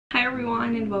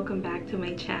everyone and welcome back to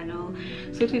my channel.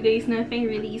 So today's nothing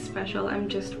really special. I'm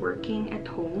just working at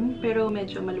home pero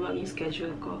medyo maluwag yung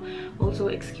schedule ko.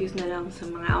 Also excuse na lang sa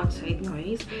mga outside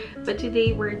noise. But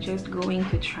today we're just going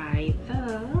to try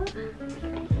the...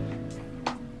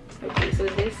 Okay, so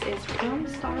this is from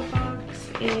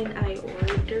Starbucks and I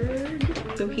ordered...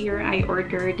 So here I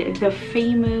ordered the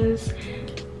famous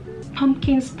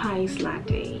pumpkin spice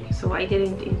latte. So I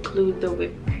didn't include the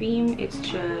whipped cream, it's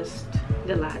just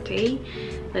the latte.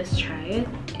 Let's try it.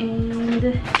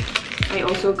 And I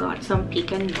also got some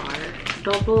pecan bar,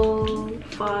 double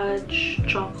fudge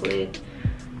chocolate,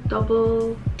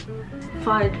 double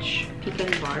fudge pecan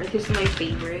bar. This is my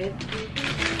favorite.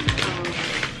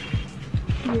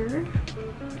 Here.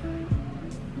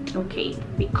 Okay,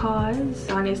 because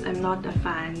honest, I'm not a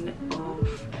fan of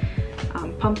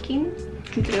pumpkin.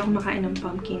 Hindi ako makain ng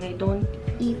pumpkin. I don't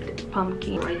eat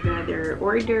pumpkin. I'd rather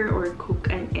order or cook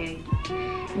an egg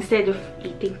instead of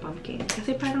eating pumpkin.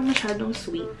 Kasi parang masyadong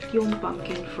sweet yung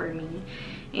pumpkin for me.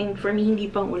 And for me,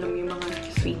 hindi pang ulam yung mga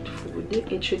sweet food.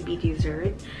 It should be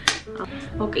dessert.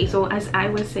 Okay, so as I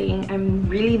was saying, I'm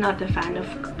really not a fan of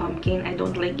pumpkin. I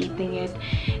don't like eating it.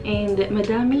 And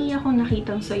madami ako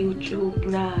nakitang sa YouTube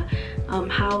na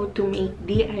how to make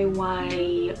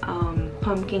DIY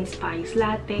pumpkin spice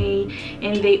latte.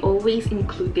 And they always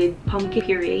included pumpkin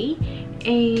puree.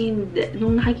 And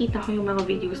nung nakikita ko yung mga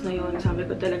videos na yun, sabi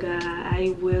ko talaga,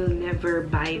 I will never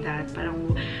buy that.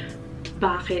 Parang,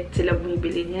 bakit sila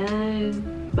bumibili niyan?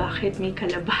 Bakit may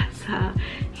kalabasa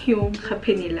yung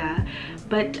kape nila?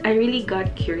 But I really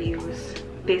got curious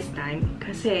this time.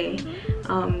 Kasi,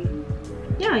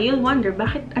 yeah, you'll wonder,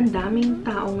 bakit ang daming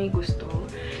taong may gusto?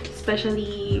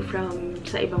 Especially from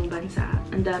sa ibang bansa.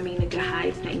 Ang daming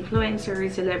nag-hype na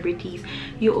influencers, celebrities.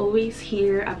 You always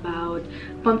hear about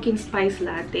pumpkin spice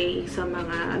latte sa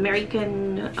mga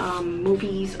American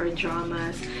movies or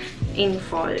dramas in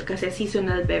fall. Kasi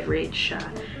seasonal beverage siya.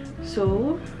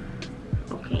 So,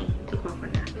 okay. Tikman ko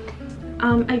na.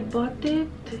 I bought it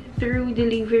through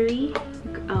delivery.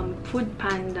 Food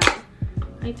Panda.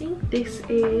 I think this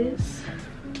is...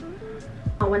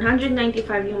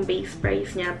 195 yung base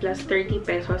price niya plus 30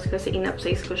 pesos kasi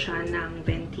in-upsize ko siya ng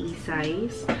 20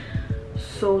 size.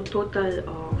 So, total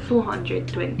of 220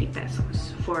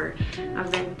 pesos for a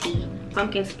venti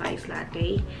pumpkin spice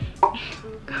latte.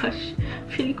 Gosh,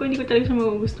 feeling ko hindi ko talaga siya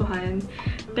magugustuhan.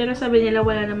 Pero sabi nila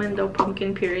wala naman daw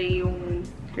pumpkin puree yung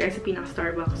recipe ng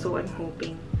Starbucks. So, I'm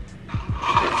hoping.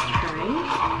 Let's try.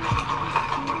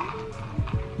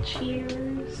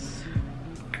 Cheers!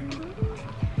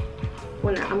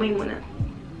 Amoy muna.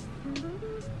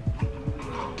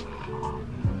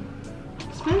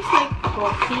 Smells like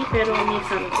coffee pero may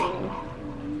something.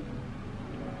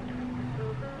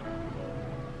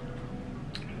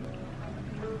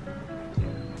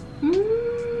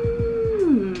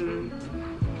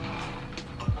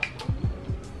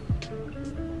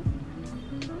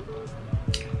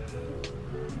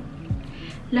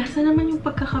 Lasa naman yung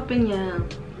pagkakape niya.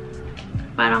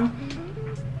 Parang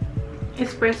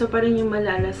espresso pa rin yung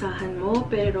malalasahan mo,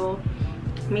 pero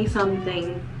may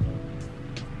something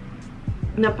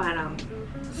na parang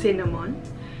cinnamon.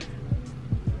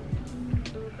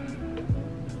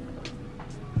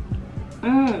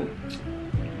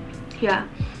 Yeah.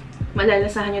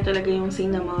 Malalasahan nyo talaga yung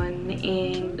cinnamon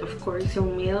and of course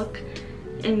yung milk.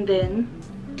 And then,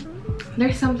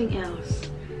 there's something else.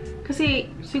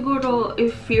 Kasi, siguro,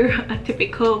 if you're a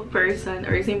typical person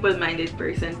or simple-minded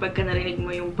person, pagka narinig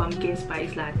mo yung pumpkin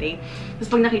spice latte, tapos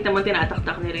pag nakita mo,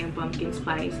 tinataktak nila yung pumpkin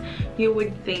spice, you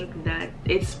would think that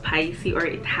it's spicy or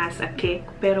it has a kick.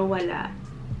 Pero wala.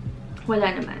 Wala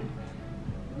naman.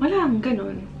 Walang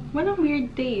ganun. Walang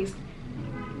weird taste.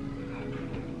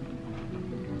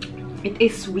 It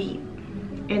is sweet.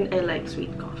 And I like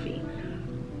sweet coffee.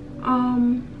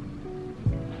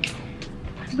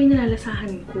 Ano ba yung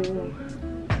nalalasahan ko?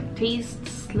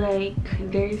 Tastes like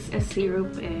there's a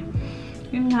syrup eh.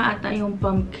 Yun nga ata yung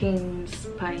pumpkin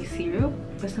spice syrup.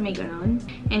 Basta may ganon.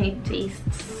 And it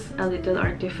tastes a little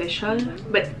artificial.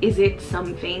 But is it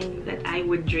something that I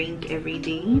would drink every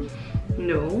day?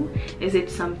 No. Is it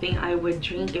something I would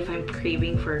drink if I'm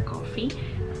craving for coffee?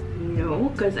 No,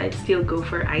 because I'd still go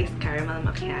for iced caramel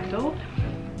macchiato.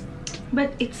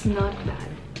 But it's not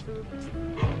bad.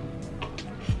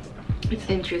 It's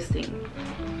interesting.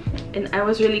 And I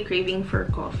was really craving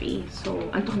for coffee. So,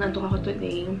 antok na antok ako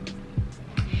today.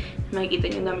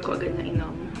 Makikita niyo, dami ko agad na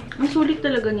inom. Ang sulit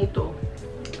talaga nito.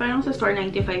 Parang sa store,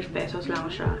 95 pesos lang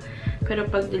siya. Pero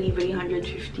pag delivery,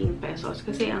 115 pesos.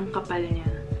 Kasi ang kapal niya.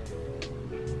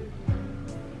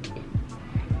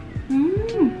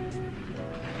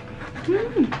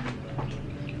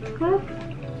 I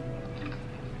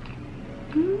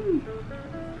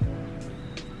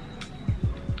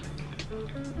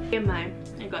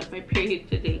got my period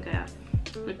today, kaya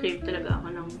nag-crave talaga ako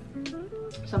ng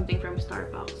something from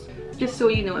Starbucks. Just so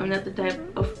you know, I'm not the type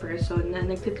of person na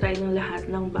nagtitry ng lahat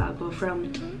ng bago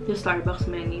from the Starbucks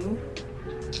menu.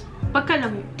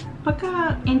 Pagka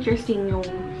interesting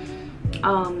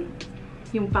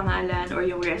yung pangalan or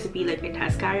yung recipe, like it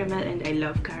has caramel and I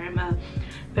love caramel.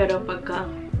 Pero pagka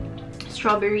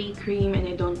strawberry cream and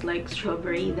I don't like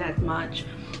strawberry that much,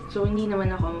 so hindi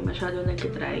naman ako masyado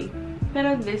nagtitry.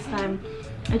 Pero this time,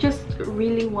 I just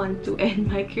really want to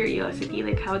end my curiosity,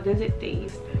 like how does it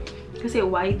taste? Kasi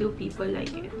why do people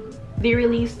like it? They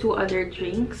released 2 other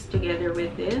drinks together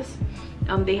with this.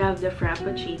 They have the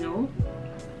Frappuccino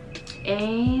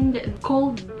and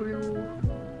cold brew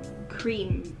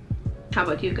cream. How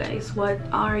about you guys? What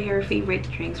are your favorite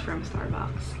drinks from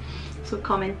Starbucks? So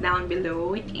comment down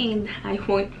below, and I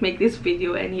won't make this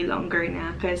video any longer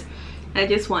now because I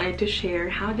just wanted to share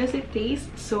how does it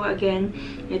taste. So again,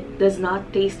 it does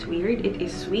not taste weird. It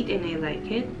is sweet and I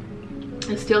like it.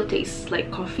 It still tastes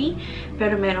like coffee,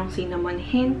 pero merong cinnamon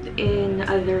hint and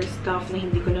other stuff na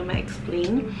hindi ko na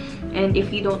ma-explain. And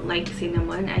if you don't like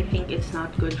cinnamon, I think it's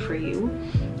not good for you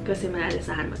kasi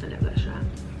malalasahan mo talaga siya.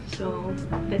 So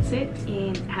that's it,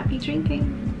 and happy drinking.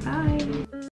 Bye!